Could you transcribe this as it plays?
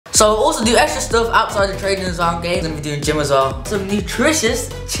So I also do extra stuff outside the training as well, games. I'm gonna be doing gym as well. Some nutritious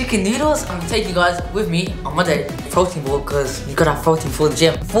chicken noodles. I'm gonna take you guys with me on my day. Protein ball, because you gotta have protein for the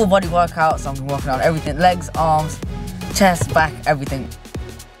gym. Full body workout, so I'm gonna be working on everything. Legs, arms, chest, back, everything.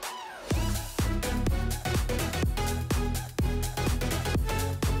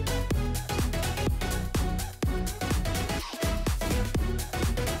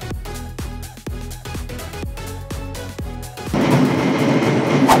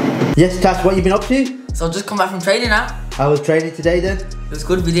 Yes, Tash, what you been up to? So just come back from training now. How was training today then? It was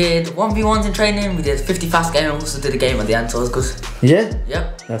good. We did 1v1s in training, we did 50 fast game, and also did a game at the end, so it was good. Yeah?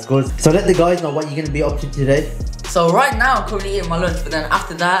 Yep. That's good. So let the guys know what you're going to be up to today. So right now I'm currently eating my lunch, but then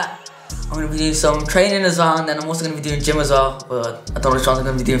after that I'm going to be doing some training as well, and then I'm also going to be doing gym as well, but I don't know which ones I'm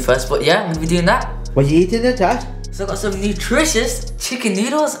going to be doing first, but yeah, I'm going to be doing that. What you eating there, Tash? So I've got some nutritious chicken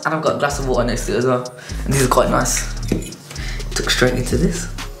noodles, and I've got a glass of water next to it as well, and these are quite nice. Took straight into this.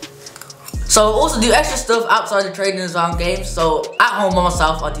 So I also do extra stuff outside the training as well, games. So at home by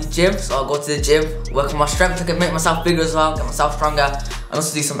myself, I do gym. So I go to the gym, work on my strength to make myself bigger as well, get myself stronger, and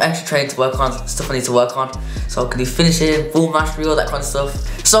also do some extra training to work on, stuff I need to work on. So I can do finishing, ball mastery, all that kind of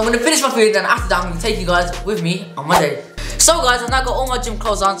stuff. So I'm gonna finish my food, and after that I'm gonna take you guys with me on my day. So guys, I've now got all my gym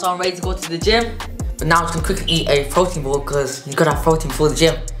clothes on, so I'm ready to go to the gym. But now I'm just gonna quickly eat a protein ball, because you gotta have protein for the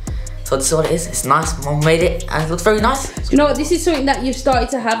gym. So this is what it is. It's nice. Mom made it and it looks very nice. You know what? This is something that you've started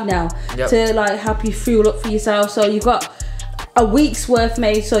to have now to like help you fuel up for yourself. So you've got a week's worth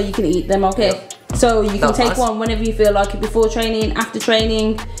made, so you can eat them. Okay. Yep. So you can take one whenever you feel like it, before training, after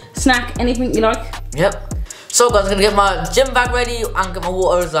training, snack, anything you like. Yep. So guys, I'm gonna get my gym bag ready and get my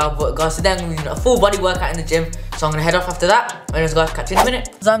water as well. But guys, today I'm gonna be doing a full body workout in the gym. So I'm gonna head off after that. Anyways guys, catch you in a minute.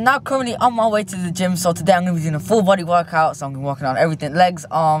 So I'm now currently on my way to the gym. So today I'm gonna be doing a full body workout. So I'm gonna be working on everything: legs,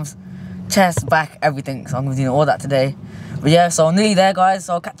 arms, chest, back, everything. So I'm gonna be doing all that today. But yeah, so I'm nearly there guys,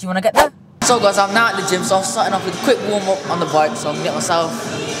 so I'll catch you when I get there. So guys, I'm now at the gym, so I'm starting off with a quick warm up on the bike, so I'm gonna get myself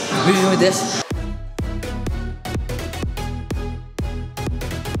moving with this.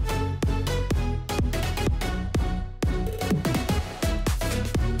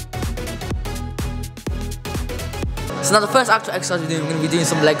 So now the first actual exercise we're doing, we're gonna be doing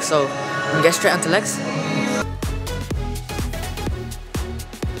some legs, so I'm gonna get straight onto legs.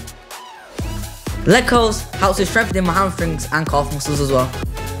 Leg curls helps with strengthening my hamstrings and calf muscles as well.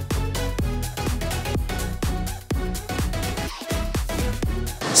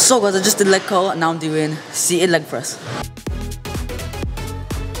 So guys, I just did leg curl and now I'm doing seated leg press.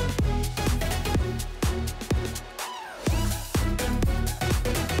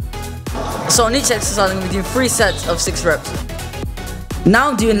 So on each exercise I'm going to be doing 3 sets of 6 reps. Now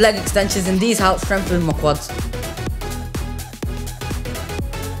I'm doing leg extensions, and these help strengthen my quads.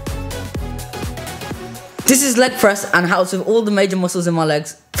 This is leg press and helps with all the major muscles in my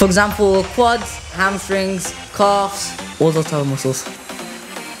legs. For example, quads, hamstrings, calves, all those type of muscles.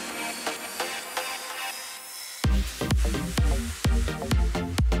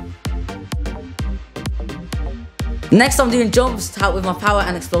 Next I'm doing jumps to help with my power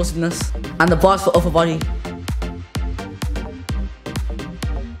and explosiveness, and the bars for upper body.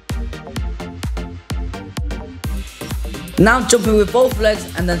 Now I'm jumping with both legs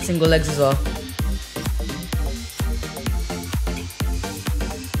and then single legs as well.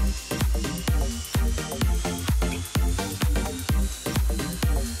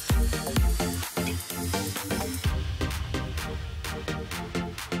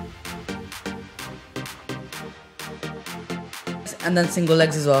 And then single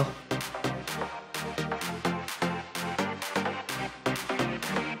legs as well.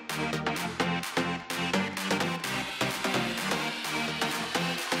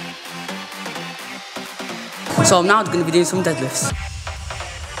 So I'm now going to be doing some deadlifts.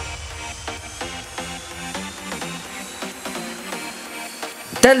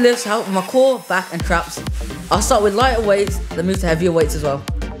 Deadlifts help with my core, back and traps. I'll start with lighter weights, then move to heavier weights as well.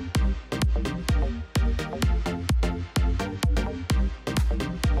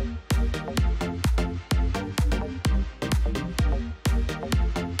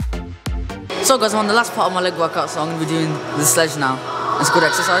 So guys, I'm on the last part of my leg workout, so I'm going to be doing the sledge now. It's a good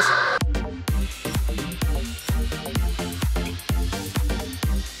exercise.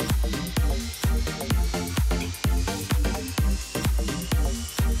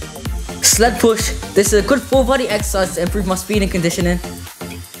 Sled push. This is a good full body exercise to improve my speed and conditioning.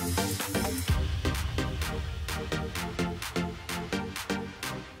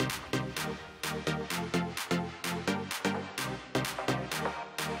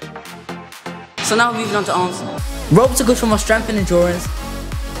 So now we're moving on to arms. Ropes are good for my strength and endurance.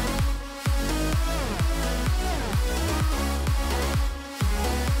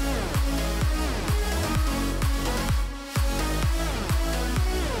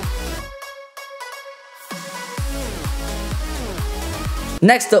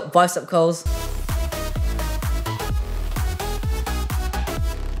 Next up, bicep curls.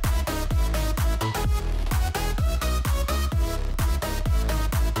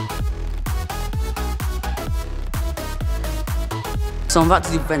 So I'm about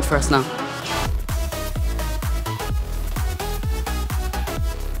to do bench press now.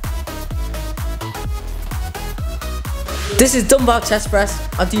 This is dumbbell chest press.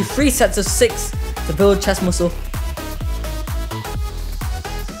 I'll do 3 sets of 6 to build chest muscle.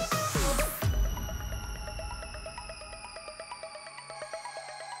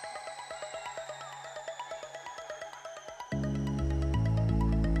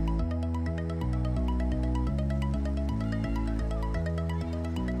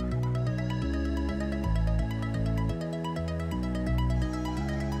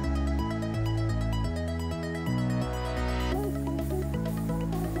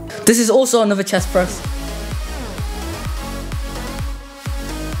 This is also another chest press.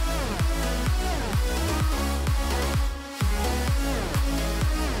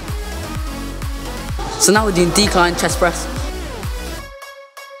 So now we're doing decline chest press.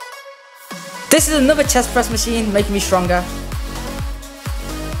 This is another chest press machine, making me stronger.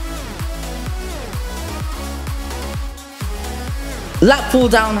 Lat pull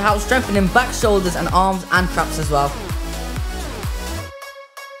down, how strengthening back, shoulders and arms and traps as well.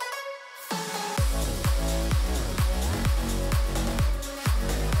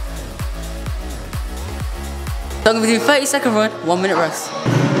 So I'm going to do 30-second run, 1 minute rest.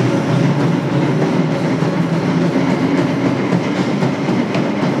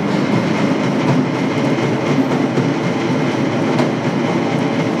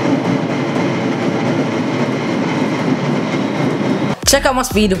 Check out my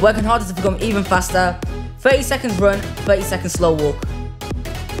speed, working harder to become even faster. 30 seconds run, 30 seconds slow walk.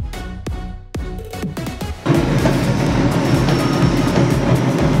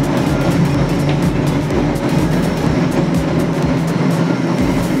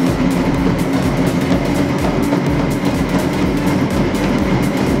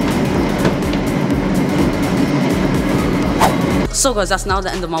 So guys, that's now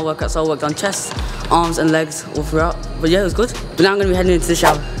the end of my workout. So I worked on chest, arms and legs all throughout. But yeah, it was good. But now I'm going to be heading into the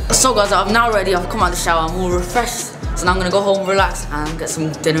shower. So guys, I'm now ready. I've come out of the shower. I'm all refreshed. So now I'm going to go home, relax and get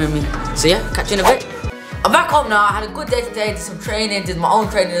some dinner with me. So yeah, catch you in a bit. I'm back home now. I had a good day today. Did some training, did my own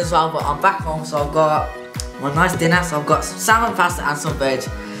training as well. But I'm back home, so I've got my nice dinner. So I've got some salmon pasta and some veg.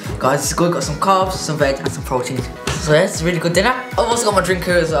 Guys, it's good. Got some carbs, some veg and some protein. So yeah, it's a really good dinner. I've also got my drink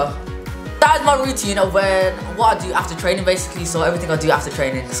here as well. That is my routine of what I do after training basically, so everything I do after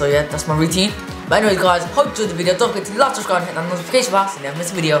training. So yeah, that's my routine. But anyways guys, hope you enjoyed the video. Don't forget to like, subscribe and hit that notification bell so you never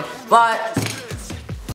miss a video. Bye!